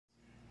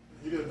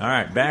All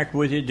right, back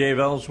with you, Dave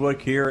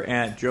Elswick here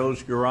at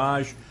Joe's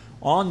Garage.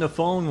 On the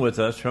phone with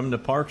us from the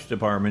Parks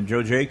Department,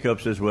 Joe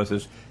Jacobs is with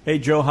us. Hey,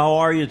 Joe, how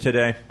are you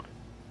today?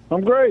 I'm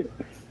great.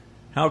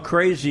 How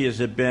crazy has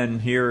it been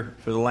here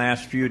for the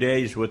last few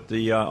days with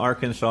the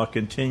Arkansas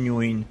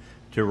continuing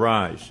to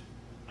rise?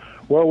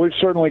 Well, we've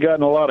certainly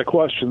gotten a lot of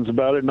questions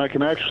about it, and I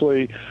can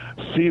actually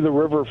see the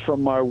river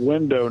from my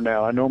window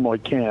now. I normally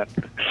can't.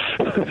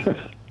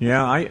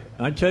 Yeah,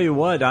 I tell you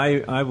what,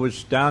 I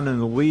was down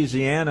in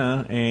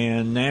Louisiana,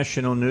 and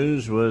national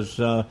news was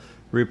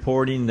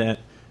reporting that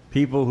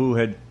people who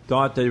had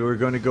thought they were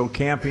going to go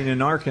camping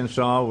in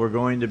Arkansas were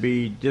going to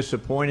be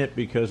disappointed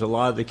because a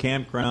lot of the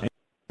campgrounds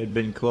had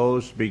been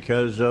closed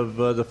because of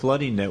the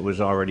flooding that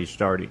was already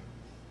starting.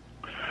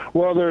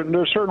 Well,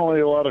 there's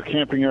certainly a lot of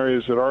camping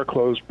areas that are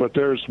closed, but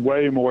there's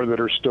way more that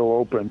are still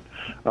open.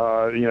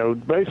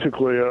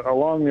 Basically,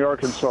 along the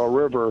Arkansas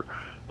River,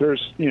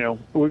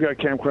 we've got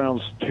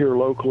campgrounds here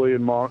locally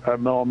at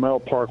Mel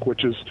Park,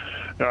 which is,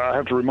 I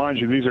have to remind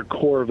you, these are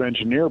Corps of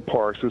Engineer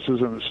parks. This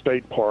isn't a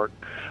state park.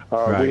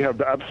 Right. We have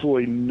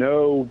absolutely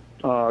no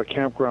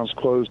campgrounds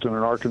closed in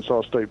an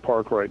Arkansas state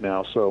park right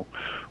now, so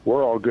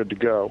we're all good to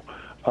go.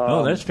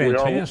 That's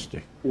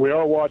fantastic. We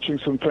are watching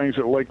some things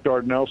at Lake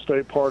Dardanelle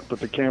State Park, but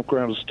the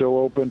campground is still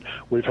open.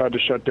 We've had to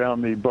shut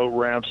down the boat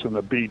ramps and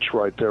the beach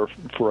right there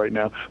for right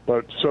now.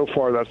 But so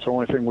far, that's the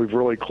only thing we've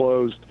really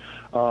closed.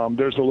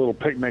 There's a little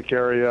picnic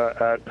area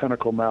at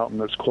Pinnacle Mountain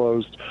that's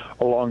closed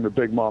along the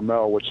Big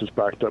Maumelle, which is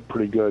backed up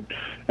pretty good.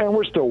 And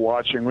we're still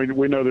watching.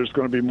 We know there's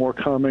going to be more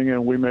coming,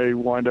 and we may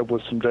wind up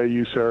with some day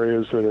use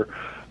areas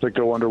that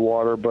go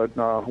underwater. But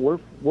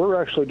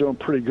we're actually doing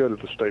pretty good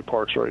at the state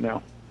parks right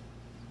now.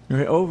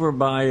 Over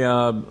by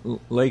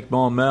Lake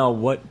Maumelle,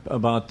 what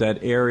about that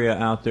area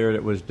out there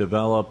that was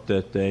developed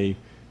that they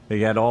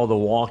had all the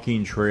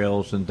walking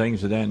trails and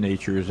things of that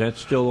nature? Is that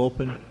still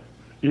open?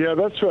 Yeah,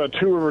 that's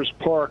Two Rivers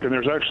Park, and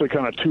there's actually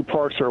kind of two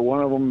parks there.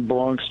 One of them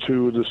belongs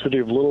to the city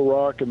of Little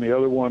Rock, and the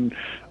other one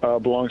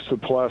belongs to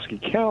Pulaski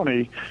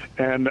County,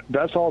 and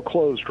that's all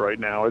closed right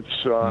now.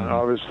 It's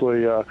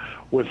obviously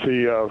with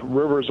the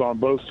rivers on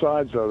both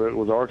sides of it,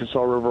 with the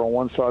Arkansas River on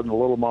one side and the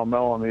Little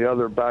Maumelle on the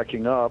other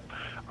backing up.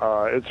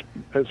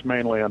 It's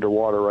mainly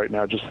underwater right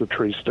now, just the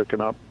trees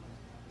sticking up.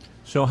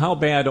 So how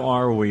bad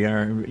are we?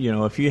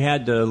 If you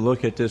had to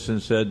look at this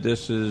and said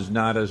this is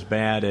not as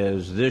bad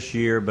as this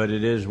year, but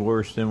it is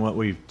worse than what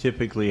we've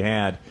typically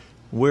had,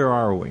 where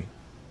are we?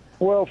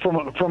 Well,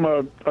 from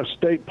a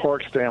state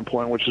park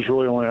standpoint, which is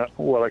really only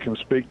what I can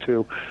speak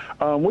to,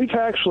 we've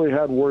actually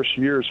had worse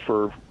years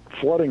for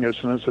flooding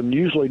incidents, and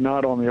usually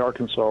not on the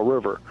Arkansas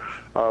River.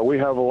 We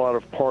have a lot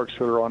of parks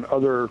that are on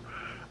other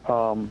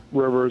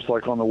rivers,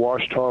 like on the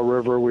Washita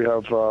River. We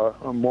have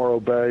Morrow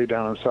Bay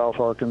down in South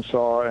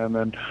Arkansas, and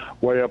then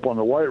way up on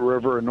the White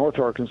River in North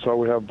Arkansas,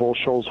 we have Bull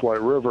Shoals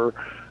White River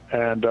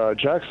and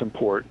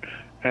Jacksonport.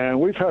 And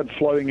we've had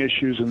flooding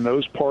issues in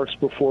those parks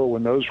before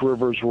when those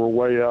rivers were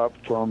way up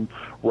from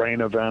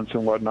rain events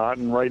and whatnot.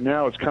 And right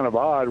now it's kind of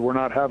odd. We're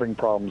not having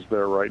problems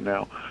there right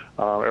now.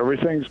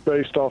 Everything's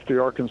based off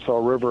the Arkansas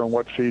River and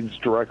what feeds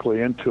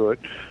directly into it.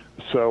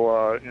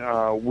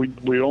 So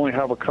we only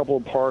have a couple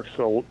of parks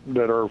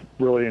that are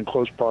really in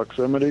close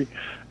proximity,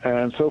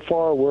 and so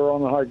far we're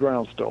on the high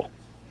ground still.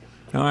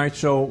 All right,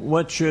 so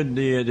what should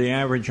the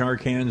average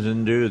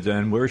Arkansan do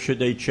then? Where should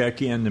they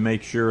check in to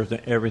make sure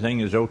that everything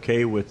is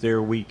okay with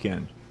their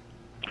weekend?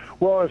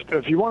 Well,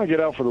 if you want to get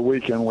out for the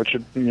weekend, which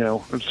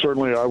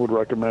certainly I would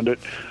recommend it.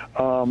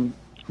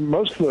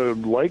 Most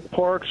of the lake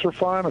parks are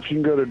fine. If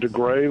you can go to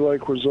DeGray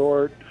Lake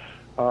Resort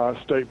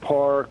State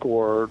Park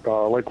or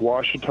Lake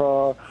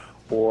Washita.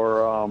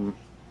 Or,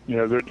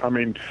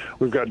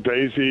 we've got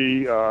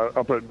Daisy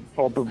up at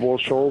Bull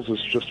Shoals is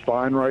just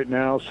fine right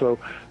now. So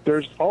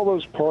there's all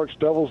those parks,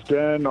 Devil's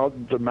Den, all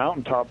the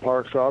mountaintop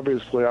parks,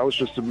 obviously. I was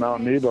just at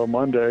Mount Nebo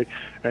Monday,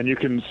 and you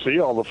can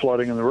see all the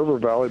flooding in the river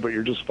valley, but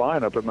you're just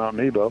fine up at Mount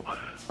Nebo.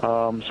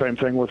 Same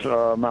thing with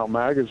Mount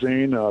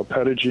Magazine,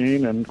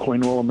 Pettigene, and Queen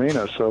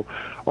Wilhelmina. So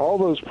all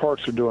those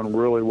parks are doing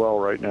really well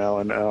right now,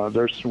 and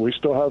we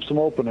still have some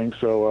openings,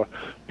 so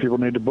people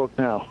need to book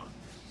now.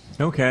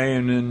 Okay,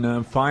 and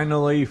then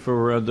finally,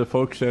 for the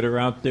folks that are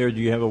out there,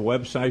 do you have a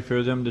website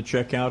for them to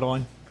check out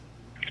on?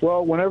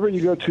 Well, whenever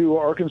you go to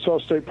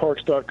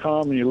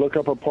ArkansasStateParks.com and you look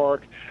up a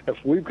park, if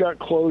we've got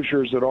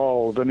closures at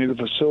all of any of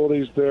the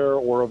facilities there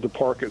or of the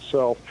park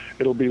itself,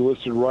 it'll be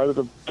listed right at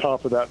the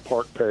top of that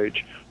park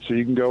page. So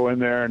you can go in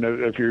there, and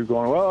if you're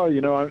going,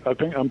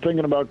 I'm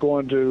thinking about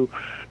going to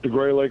the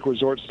Gray Lake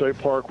Resort State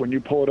Park. When you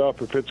pull it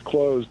up, if it's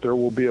closed, there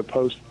will be a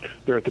post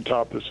there at the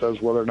top that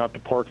says whether or not the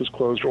park is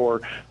closed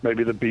or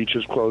maybe the beach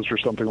is closed or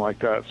something like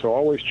that. So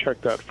always check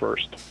that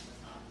first.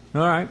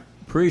 All right.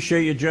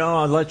 Appreciate you, Joe.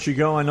 I'll let you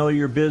go. I know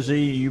you're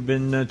busy. You've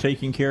been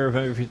taking care of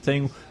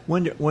everything.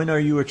 When are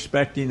you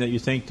expecting that you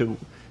think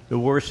the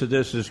worst of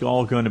this is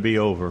all going to be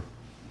over?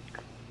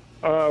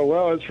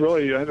 Well, it's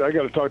really, I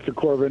got to talk to the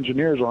Corps of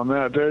Engineers on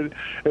that.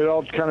 It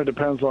all kind of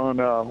depends on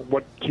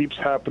what keeps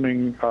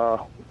happening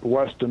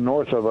west and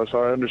north of us.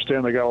 I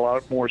understand they got a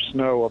lot more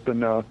snow up in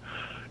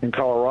in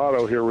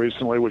Colorado here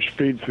recently, which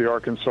feeds the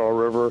Arkansas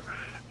River,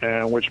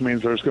 and which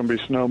means there's going to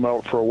be snow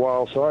melt for a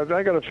while. So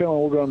I got a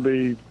feeling we're going to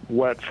be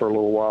wet for a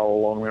little while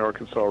along the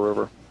Arkansas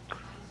River.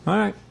 All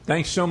right.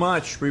 Thanks so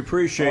much. We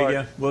appreciate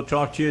you. We'll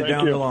talk to you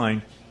down the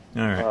line.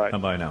 All right.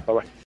 Bye-bye now. Bye-bye.